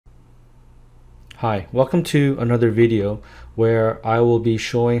Hi, welcome to another video where I will be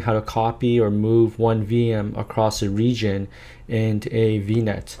showing how to copy or move one VM across a region in a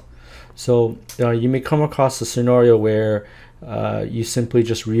VNet. So you may come across a scenario where you simply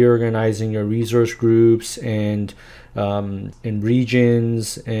just reorganizing your resource groups and in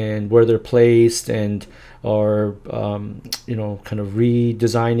regions and where they're placed, and or kind of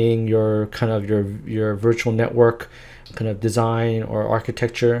redesigning your virtual network kind of design or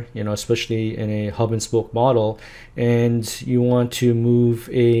architecture, especially in a hub and spoke model, and you want to move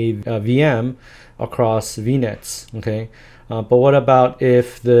a VM across VNets. Okay, but what about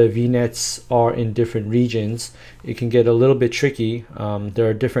if the VNets are in different regions? It can get a little bit tricky. There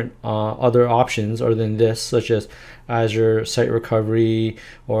are different other options other than this, such as Azure Site Recovery,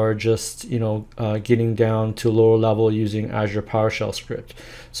 or just getting down to lower level using Azure PowerShell script.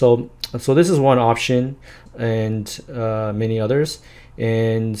 So this is one option, and many others,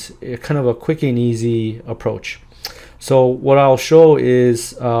 and kind of a quick and easy approach. So what I'll show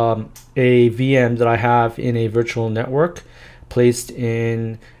is a VM that I have in a virtual network placed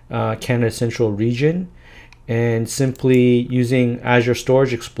in Canada Central region, and simply using Azure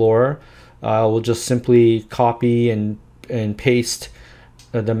Storage Explorer, we'll just simply copy and paste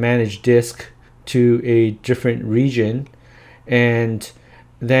the managed disk to a different region, and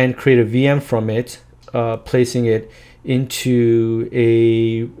then create a VM from it, placing it into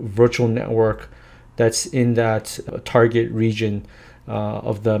a virtual network that's in that target region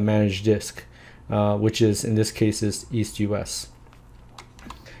of the managed disk, which is, in this case, is East US.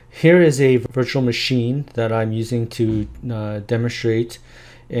 Here is a virtual machine that I'm using to demonstrate,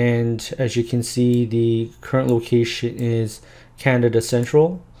 and as you can see, the current location is Canada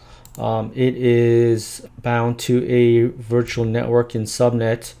Central. It is bound to a virtual network in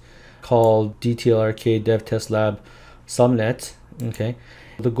subnet called DTLRK Dev Test Lab subnet. Okay,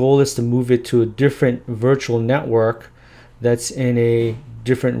 the goal is to move it to a different virtual network that's in a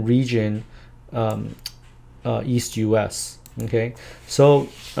different region, East US. Okay, so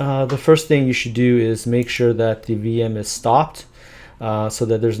the first thing you should do is make sure that the VM is stopped, so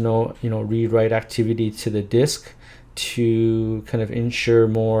that there's no read-write activity to the disk, to kind of ensure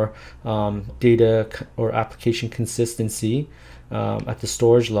more data or application consistency at the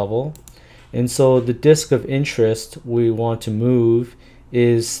storage level. And so the disk of interest we want to move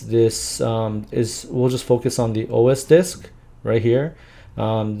is this, we'll just focus on the OS disk right here.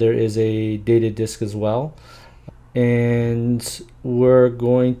 There is a data disk as well, and we're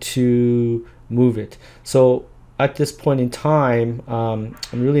going to move it. So at this point in time, I'm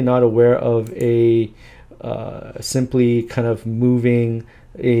really not aware of a simply kind of moving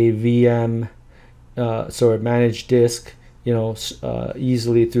a VM, so a managed disk,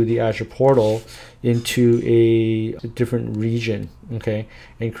 easily through the Azure portal into a different region, okay,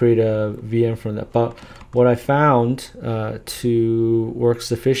 and create a VM from that. But what I found to work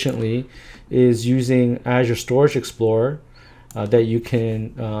sufficiently is using Azure Storage Explorer that you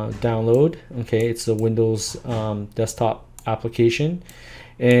can download. Okay, it's a Windows desktop application,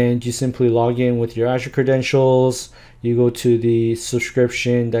 and you simply log in with your Azure credentials. You go to the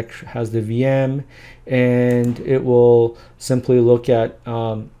subscription that has the VM, and it will simply look at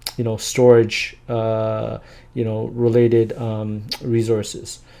storage related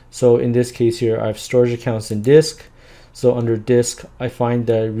resources. So in this case here, I have storage accounts in disk. So under disk, I find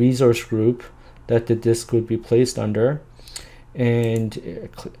the resource group that the disk would be placed under, and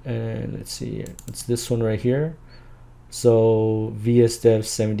let's see, it's this one right here. So VSDev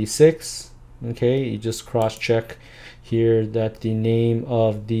 76. Okay, you just cross check here that the name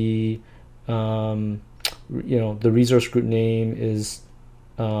of the the resource group name is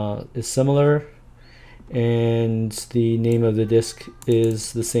similar, and the name of the disk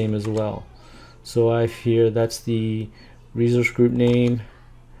is the same as well. So I have here, that's the resource group name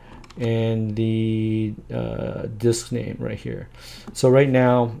and the disk name right here. So right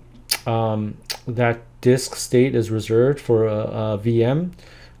now that disk state is reserved for a VM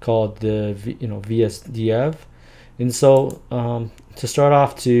called the VSDev. And so to start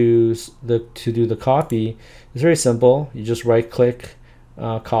off, to do the copy, it's very simple. You just right click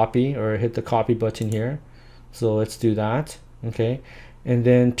copy, or hit the copy button here. So let's do that. Okay, and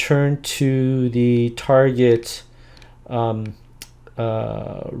then turn to the target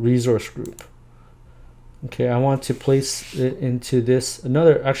resource group. Okay, I want to place it into this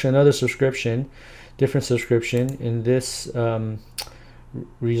another subscription, different subscription in this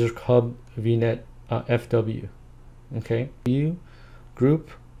resource hub VNet FW. Okay, view group,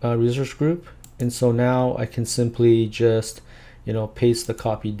 resource group, and so now I can simply just paste the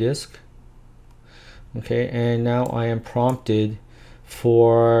copy disk. Okay, and now I am prompted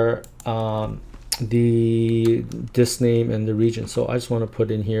for the disk name and the region. So I just want to put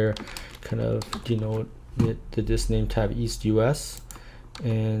in here, kind of denote the disk name tab East US,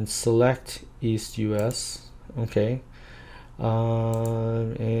 and select East US. Okay.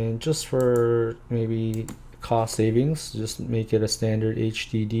 And just for maybe cost savings, just make it a standard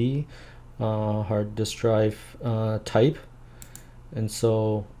HDD hard disk drive type. And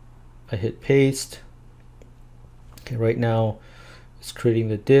so I hit paste. Okay, right now it's creating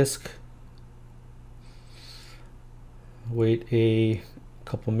the disk. Wait a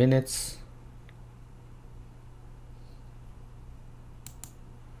couple minutes.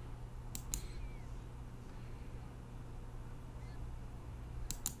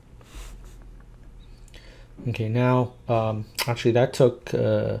 Okay, now actually that took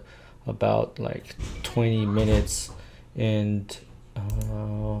about like 20 minutes, and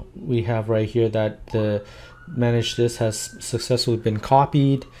we have right here that the managed disk has successfully been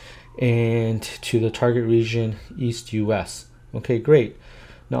copied and to the target region East US. Okay, great.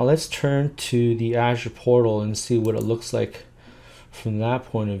 Now let's turn to the Azure portal and see what it looks like from that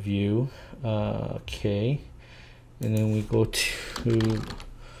point of view. Okay, and then we go to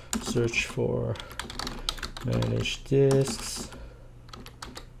search for managed disks.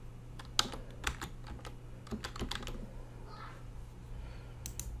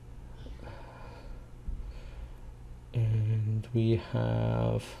 And we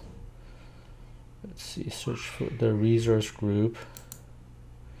have, let's see, search for the resource group.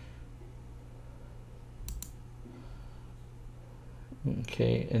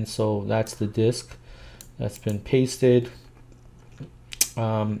 Okay, and so that's the disk that's been pasted.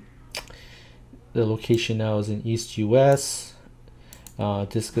 The location now is in East US.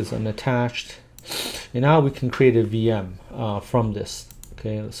 Disk is unattached, and now we can create a VM from this.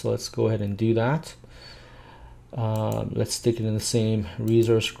 Okay, so let's go ahead and do that. Let's stick it in the same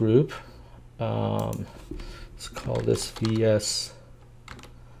resource group. Let's call this VS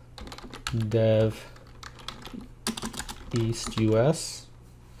Dev East US.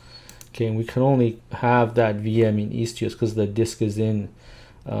 Okay, and we can only have that VM in East US because the disk is in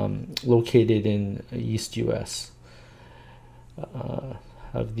located in East US.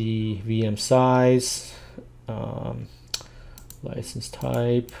 Have the VM size, license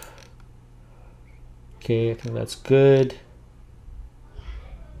type. Okay, I think that's good.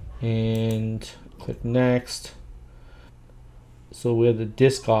 And click next. So we have the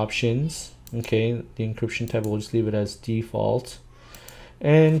disk options. Okay, the encryption type, we'll just leave it as default.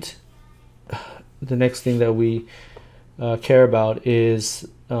 And the next thing that we care about is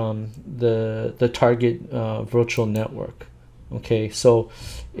the target virtual network. Okay, so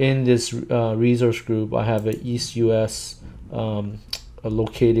in this resource group, I have an East US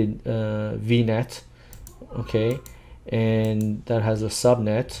located VNet. Okay, and that has a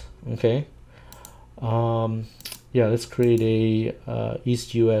subnet. Okay, yeah, let's create a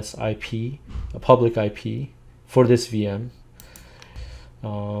East US IP, a public IP for this VM.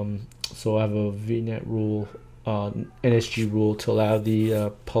 So I have a VNet rule, NSG rule to allow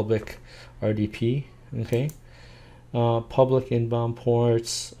the public RDP. Okay, public inbound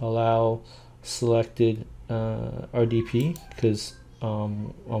ports allow selected RDP because I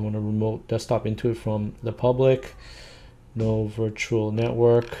want to remote desktop into it from the public. No virtual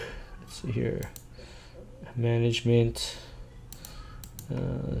network. Let's see here, management.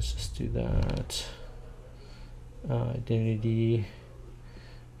 Let's just do that. Identity,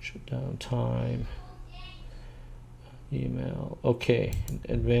 shutdown time, email. Okay,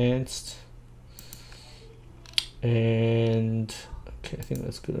 advanced. And okay, I think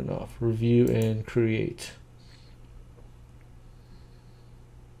that's good enough. Review and create.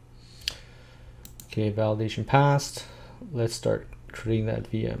 Okay, validation passed. Let's start creating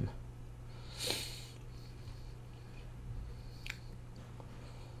that VM.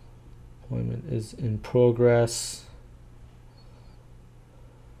 Deployment is in progress.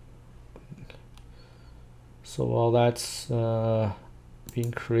 So while that's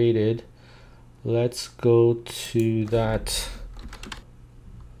being created, let's go to that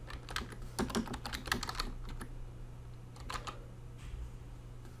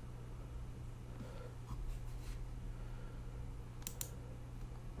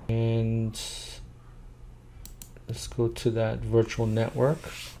and let's go to that virtual network.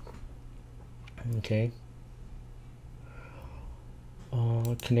 Okay,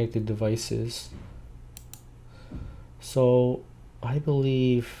 connected devices. So I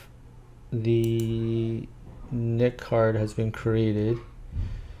believe the NIC card has been created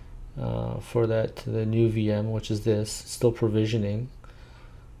for the new VM, which is this, still provisioning.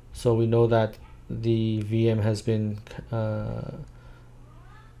 So we know that the VM has been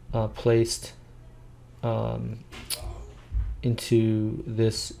placed into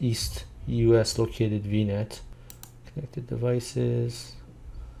this East US located VNet. Connected devices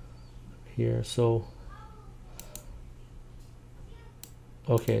here. So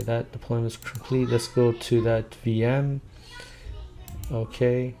okay, that deployment is complete. Let's go to that VM.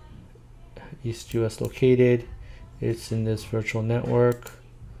 Okay, East US located. It's in this virtual network.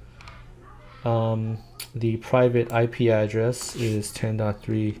 The private IP address is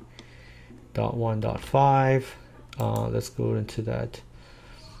 10.3.1.5. Let's go into that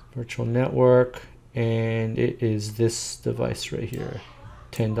virtual network, and it is this device right here,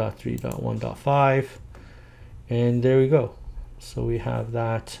 10.3.1.5, and there we go. So we have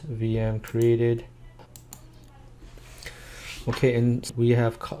that VM created. Okay, and we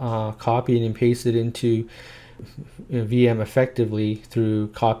have copied and pasted into VM effectively through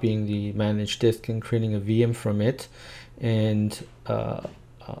copying the managed disk and creating a VM from it, and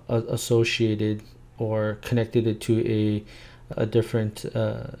associated or connected it to a different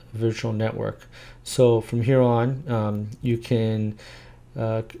virtual network. So from here on, you can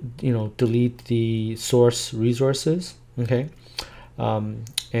delete the source resources, okay,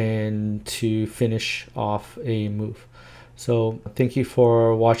 and to finish off a move. So thank you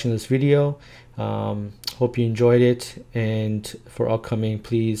for watching this video. Hope you enjoyed it, and for upcoming,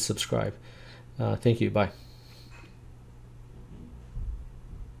 please subscribe. Thank you. Bye.